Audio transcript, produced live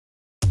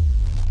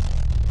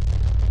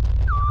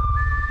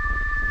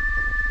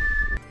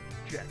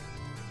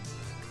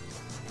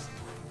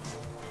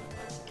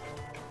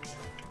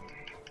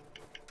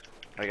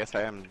I guess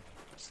I am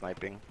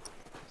sniping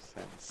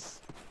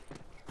since.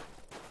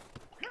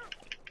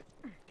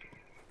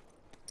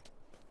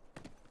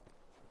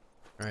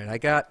 All right, I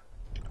got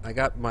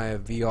my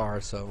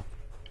VR, so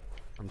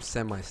I'm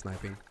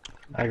semi-sniping.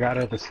 I got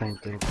it the same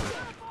thing.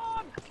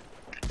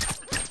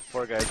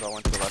 Four guys all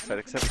went to the left side,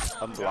 except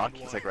Block.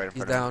 He's like right in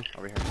front of me.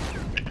 Over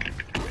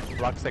here.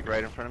 Block's like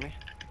right in front of me.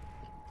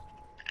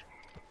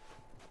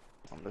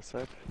 On this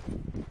side.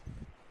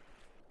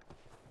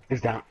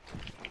 He's down.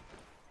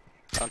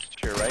 Down to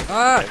your right.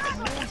 Ah!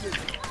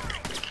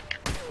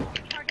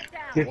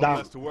 He's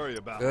down. To worry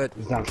about. Good.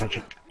 He's down,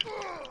 Sancho.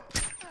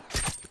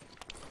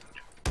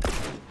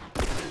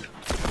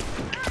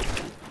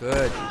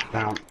 Good.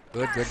 Down.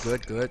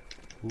 Good.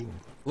 Ooh.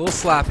 A little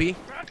sloppy.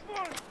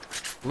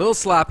 A little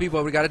sloppy,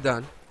 but we got it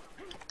done.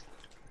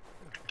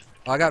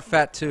 Oh, I got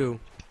fat 2.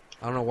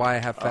 I don't know why I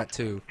have fat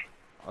 2.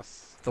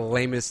 It's the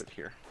lamest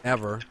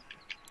ever.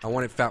 I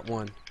wanted fat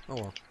 1. Oh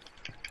well.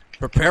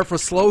 Prepare for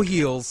slow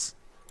heals.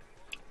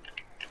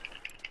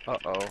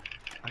 Uh-oh.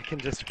 I can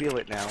just feel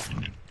it now.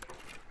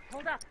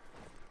 Hold up.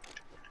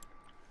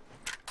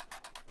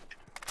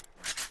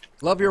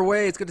 Love your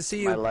way. It's good to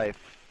see you. My life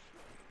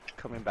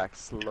coming back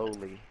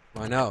slowly.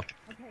 I know.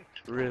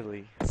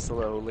 Really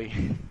slowly.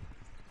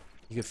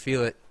 You can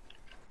feel it.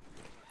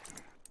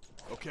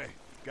 Okay,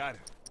 got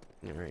it.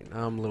 All right,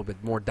 now I'm a little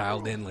bit more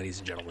dialed in, ladies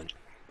and gentlemen.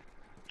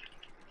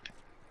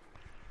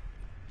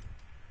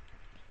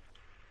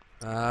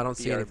 I don't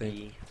see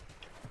anything.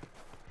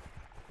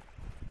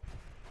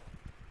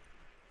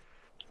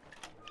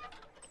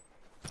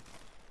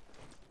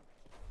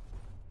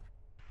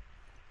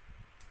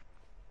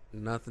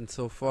 Nothing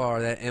so far.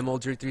 That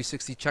MLG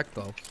 360 check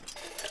though.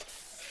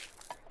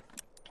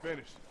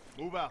 Finished.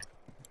 Move out.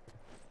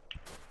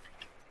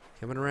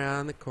 Coming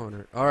around the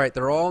corner. All right,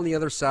 they're all on the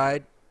other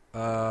side.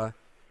 Best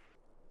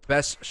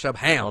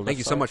Shabham. Thank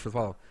you so much for the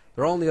follow.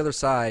 They're all on the other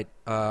side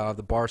of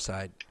the bar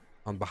side,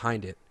 on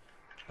behind it.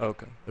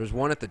 Okay. There's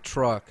one at the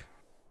truck.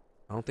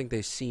 I don't think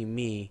they see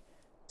me.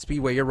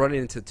 Speedway, you're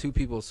running into 2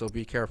 people, so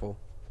be careful.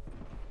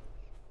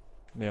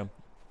 Yeah.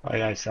 Oh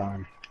yeah, I saw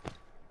him.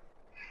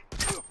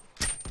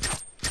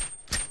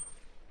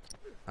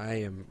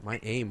 My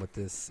aim with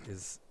this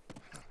is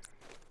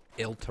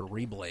El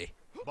Terrible.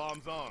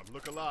 Bombs on.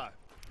 Look alive.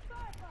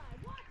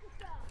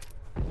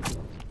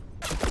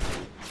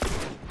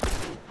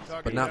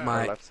 But not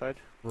my left side.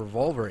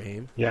 revolver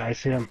aim. Yeah, I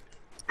see him.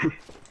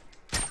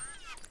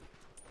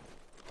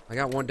 I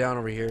got one down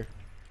over here.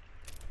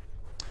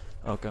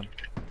 Okay.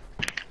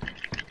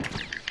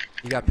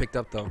 You got picked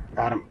up though.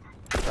 Got him.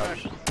 Down.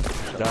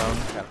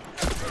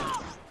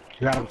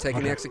 You got him. I'm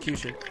taking the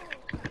execution.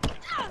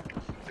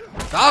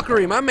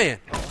 Valkyrie, my man.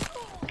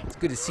 It's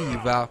good to see you,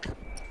 Valk.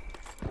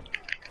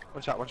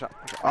 One shot, one shot.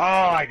 Oh,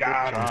 I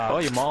got him. Oh,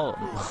 you maul.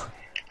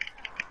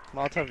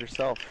 Molotov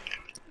yourself.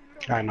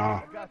 I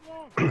know.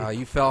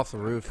 You fell off the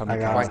roof. I'm I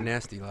got quite him.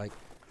 nasty, like.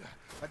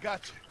 I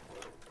got you.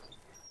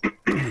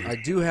 I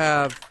do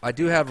have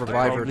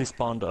reviver. Probably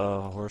spawned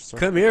a horse. Sir.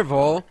 Come here,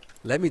 Vol.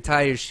 Let me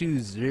tie your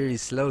shoes very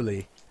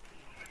slowly.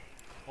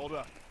 Hold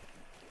up.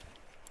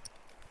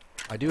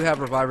 I do have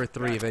reviver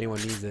 3 if anyone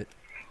needs it.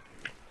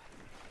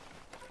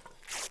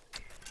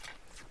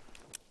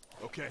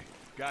 Okay,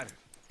 got it.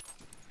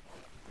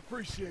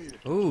 Appreciate it.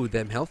 Ooh,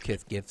 them health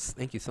kit gifts.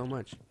 Thank you so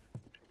much.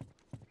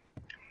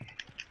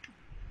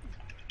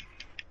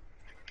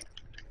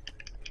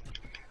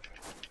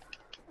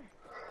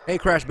 Hey,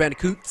 Crash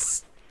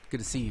Bandicoots. Good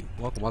to see you.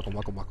 Welcome, welcome,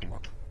 welcome, welcome,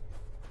 welcome.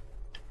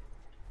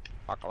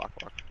 Waka, waka,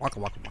 waka.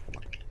 Welcome, welcome, welcome,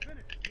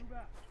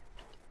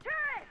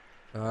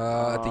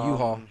 welcome. At the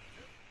U-Haul.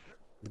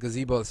 The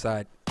gazebo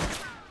side.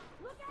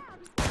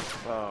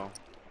 Oh.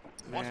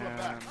 Watch my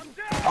back.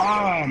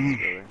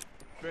 Really.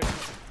 Finish.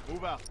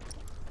 Move out.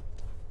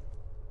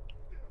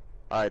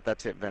 Alright,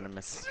 that's it,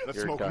 Venomous. Let's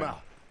You're smoke done. him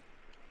out.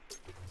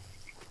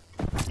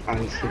 I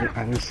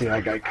didn't see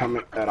that guy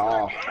coming at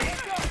all.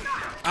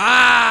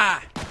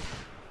 Ah!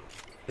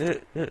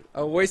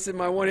 I wasted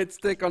my 1-hit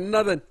stick on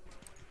nothing.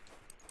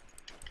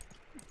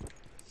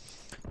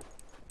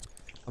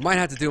 I might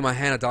have to do my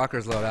Hannah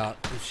Docker's loadout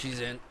if she's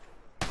in.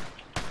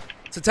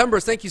 September,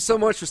 thank you so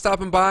much for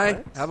stopping by.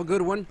 What? Have a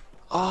good one.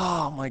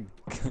 Oh my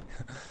god.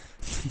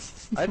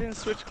 I didn't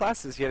switch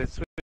classes yet. It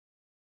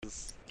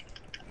switched.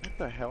 What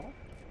the hell?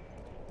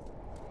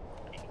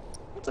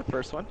 What's the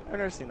first one? I've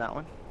never seen that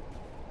one.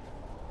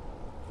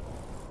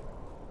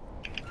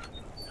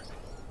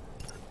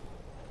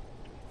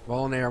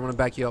 Ball in there. I'm gonna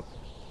back you up.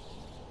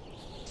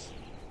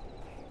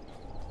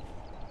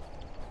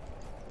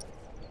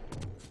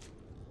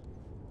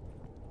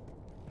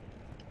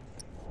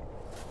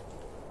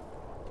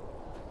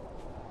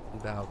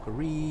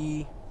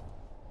 Valkyrie.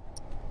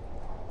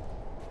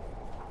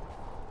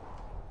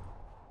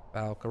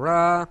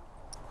 Valkyra.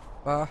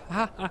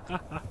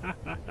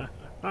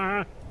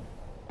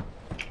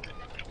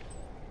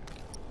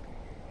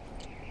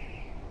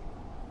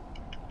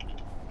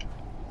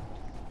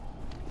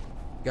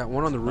 Got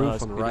one on the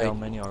roof on the right. How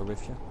many are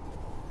with you?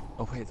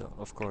 Oh wait,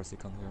 of course you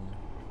can't hear me.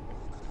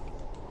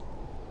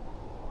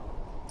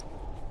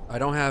 I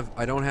don't have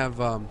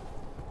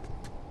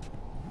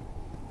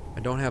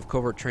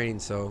covert training,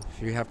 so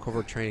if you have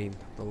covert training,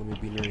 don't let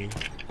me be near you.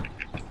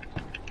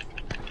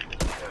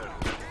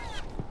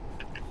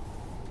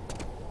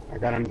 I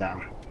got him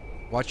down.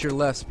 Watch your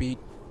left, Speed.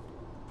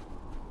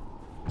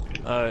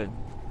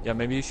 Yeah,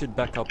 maybe you should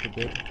back up a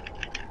bit.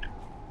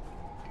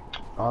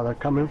 Oh, they're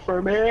coming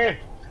for me.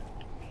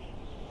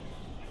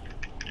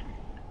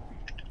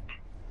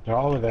 They're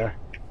all over there.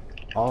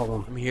 All of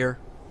them. I'm here.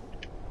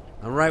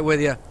 I'm right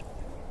with you.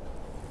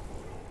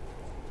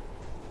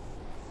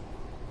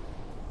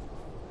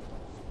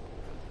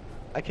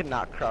 I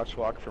cannot crouch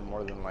walk for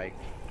more than like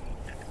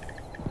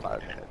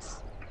 5 minutes.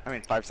 I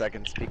mean 5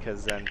 seconds,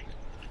 because then.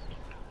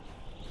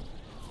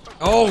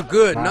 Oh,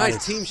 good.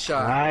 Nice team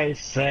shot.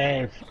 Nice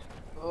save.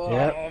 Oh,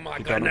 Yep. oh my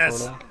You got it,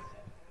 goodness. Rolando?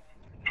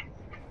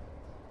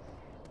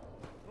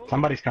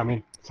 Somebody's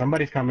coming.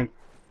 Somebody's coming.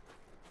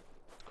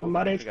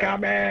 Somebody's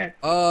coming.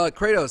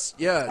 Kratos,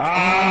 yeah.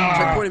 Ah!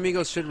 Checkpoint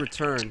Amigos should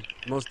return,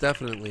 most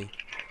definitely.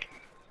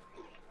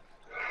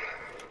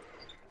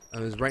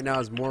 Right now,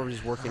 is more of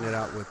just working it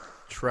out with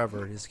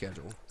Trevor, his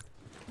schedule.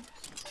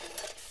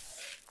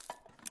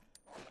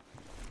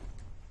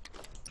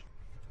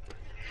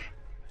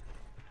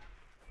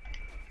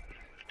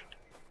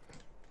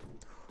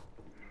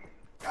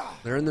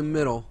 They're in the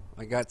middle.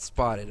 I got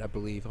spotted, I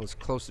believe. I was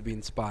close to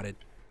being spotted.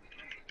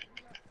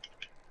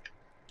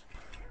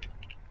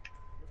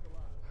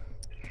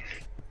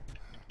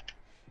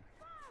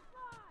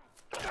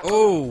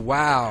 Oh,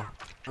 wow.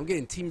 I'm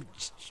getting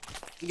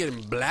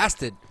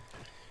blasted.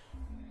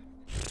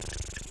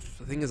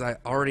 The thing is, I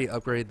already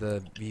upgraded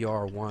the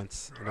VR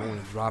once. I don't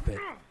want to drop it.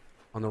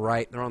 On the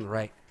right. They're on the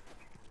right.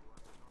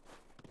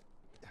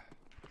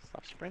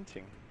 Stop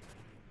sprinting.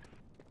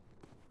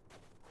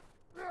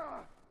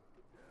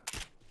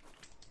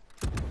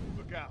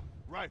 Look out.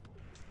 Rifle.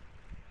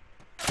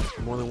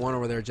 More than one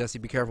over there, Jesse.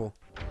 Be careful.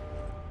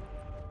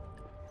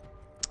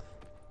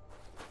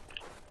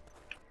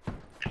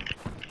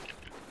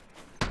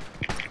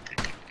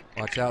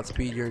 Watch out,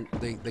 Speed.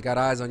 They got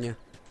eyes on you.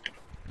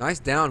 Nice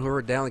down,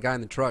 whoever down the guy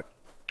in the truck.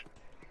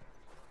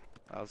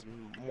 That was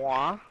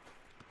moi.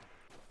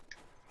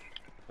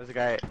 There's a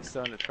guy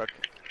still in the truck.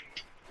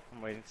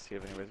 I'm waiting to see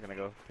if anybody's gonna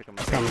go pick him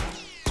up. Coming.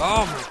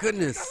 Oh my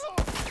goodness.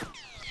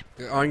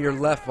 On your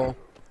left, Vol.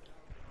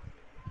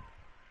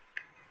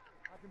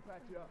 I can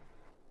patch you up.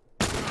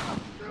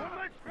 One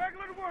less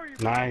straggler to worry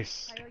about.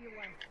 Nice.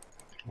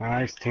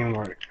 Nice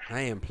teamwork.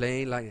 I am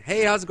playing like.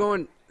 Hey, how's it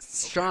going,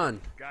 Sean?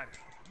 Got it.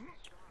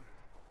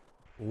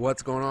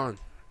 What's going on?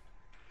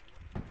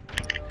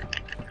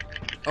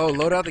 Oh,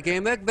 load out the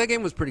game. That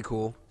game was pretty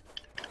cool.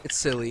 It's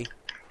silly.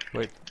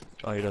 Wait.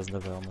 Oh, he doesn't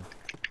have helmet.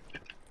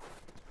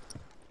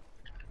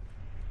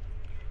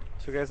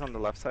 Two guys on the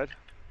left side.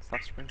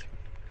 Stop sprinting.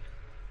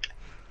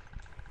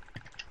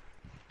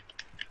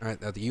 All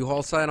right, at the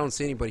U-Haul side, I don't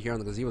see anybody here on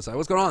the gazebo side.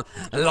 What's going on?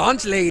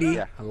 Launch lady.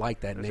 Yeah. I like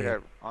that There's name. a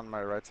guy on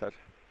my right side.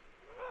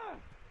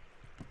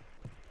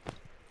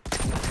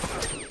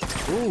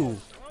 Ooh,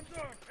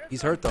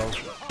 he's hurt though.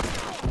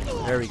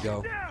 There we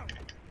go.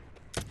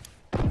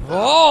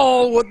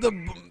 Oh, what the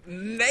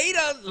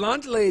Nada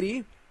lunch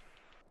lady.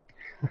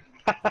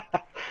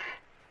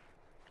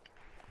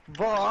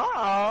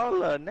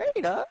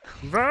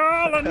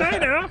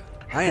 Valkyrie.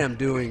 I am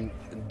doing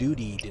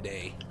duty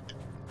today.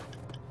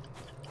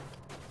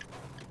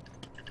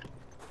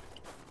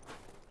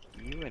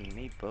 You and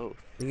me both.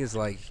 Thing is,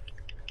 like,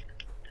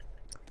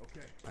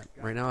 Okay.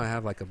 right now I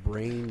have like a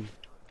brain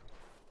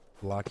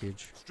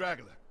blockage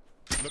Straggler.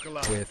 Look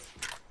alive. with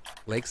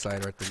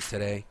Lakeside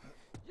today.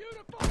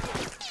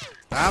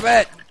 Stop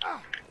it!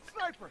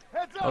 Sniper.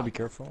 Heads up. Oh, be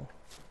careful.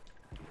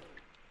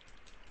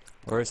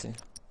 Where is he?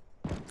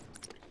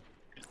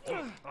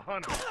 A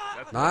hunter.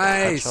 That's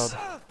Nice!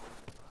 Headshot.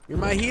 You're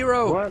my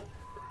hero! What?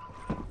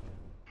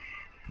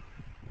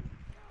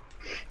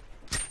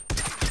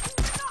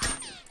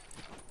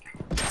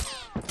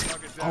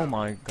 target Oh down.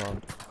 my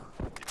god.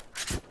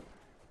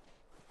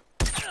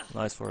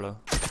 Nice for though.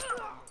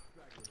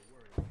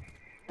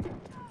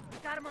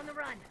 Got him on the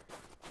run.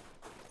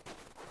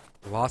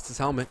 Lost his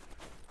helmet.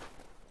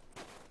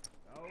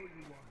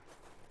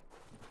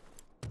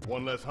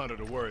 One less hunter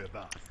to worry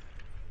about.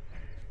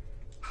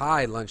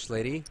 Hi, lunch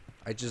lady.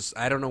 I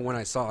don't know when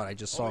I saw it. I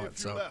just saw Only a it,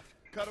 few so left.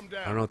 Cut him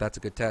down. I don't know if that's a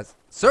good test.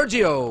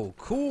 Sergio!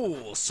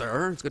 Cool,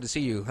 sir. It's good to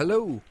see you.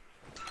 Hello.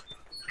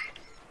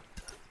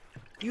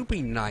 You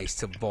be nice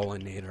to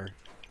Volinator.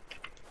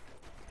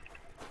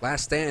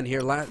 Last stand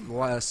here.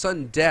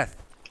 Sudden death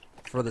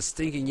for the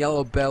stinking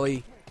yellow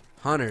belly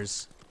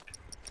hunters.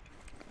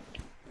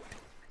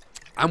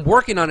 I'm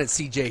working on it,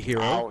 CJ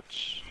Hero.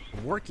 Ouch.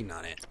 I'm working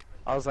on it.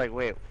 I was like,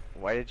 wait,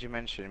 why did you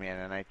mention me? And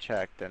then I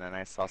checked, and then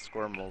I saw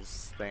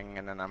Squirmle's thing,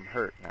 and then I'm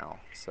hurt now.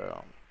 So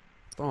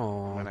I'm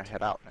Don't. gonna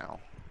head out now.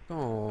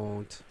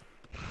 Don't.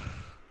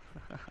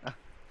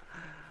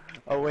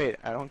 Oh wait,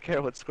 I don't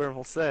care what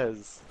Squirmle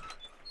says.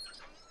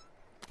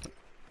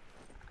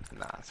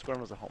 Nah,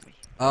 Squirmle's a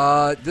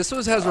homie. This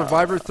has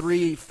Reviver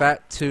 3,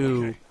 Fat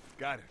 2,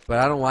 Got it. But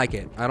I don't like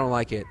it. I don't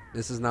like it.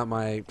 This is not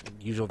my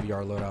usual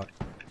VR loadout.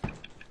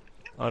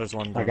 Oh, there's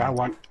one. I got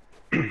one.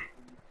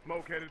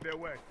 Smoke headed their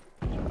way.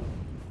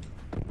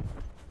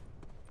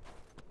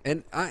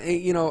 And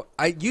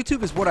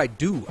YouTube is what I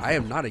do. I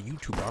am not a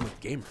YouTuber. I'm a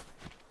gamer.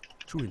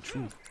 True and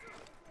true.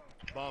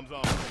 Bombs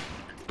on.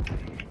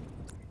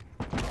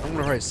 I'm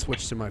gonna try to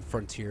switch to my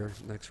Frontier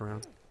next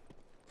round.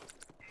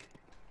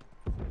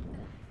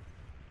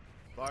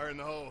 Fire in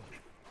the hole.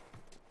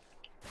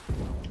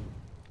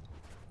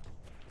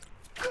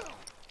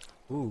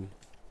 Ooh.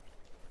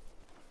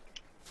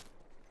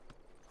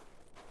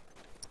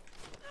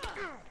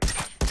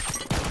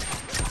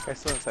 Guy's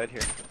still inside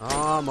here.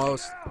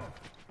 Almost.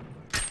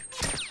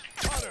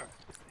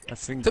 I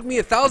think. Took me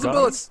 1,000 Got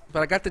him? bullets,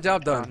 but I got the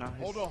job Oh, done. no,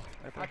 Hold on.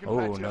 I can Oh,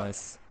 patch you up.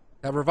 nice.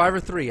 That Reviver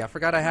 3. I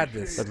forgot I had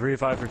this. That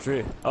revive for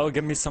 3. Oh,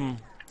 give me some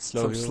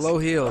slow Some heals. slow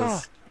heals.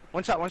 Ah.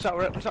 One shot right there,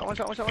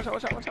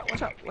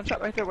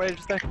 where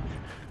just there.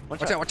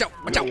 Watch out, watch out,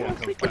 watch out, watch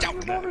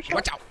out,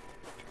 watch out.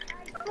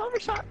 Revolver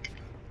shot.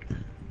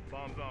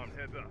 Bombs on.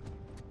 Heads up.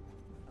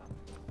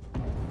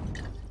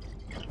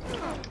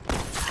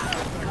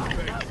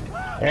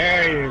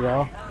 There you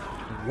go.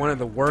 One of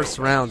the worst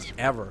rounds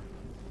ever.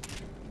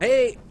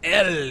 Hey,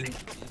 El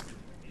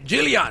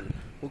Gillian.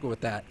 We'll go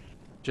with that.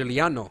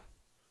 Giuliano.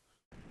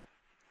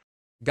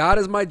 God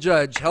is my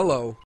judge.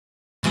 Hello.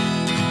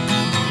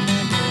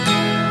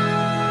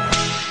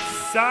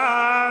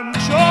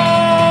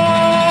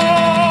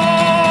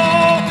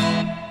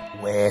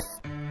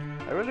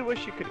 I really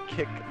wish you could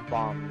kick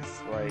bombs,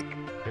 like,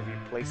 if you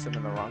place them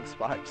in the wrong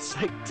spot, just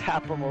like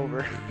tap them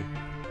over.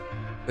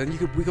 Then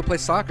we could play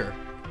soccer.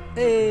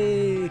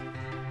 Hey.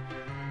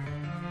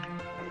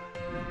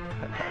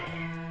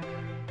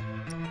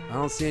 I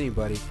don't see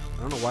anybody.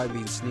 I don't know why I'm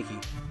being sneaky.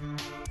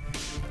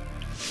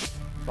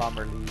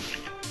 Bomber lead.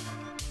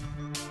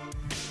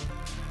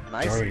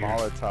 Nice Oh, yeah.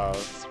 Molotov,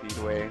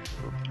 Speedway.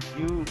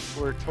 You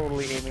were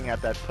totally aiming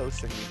at that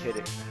post and you hit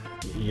it.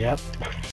 Yep.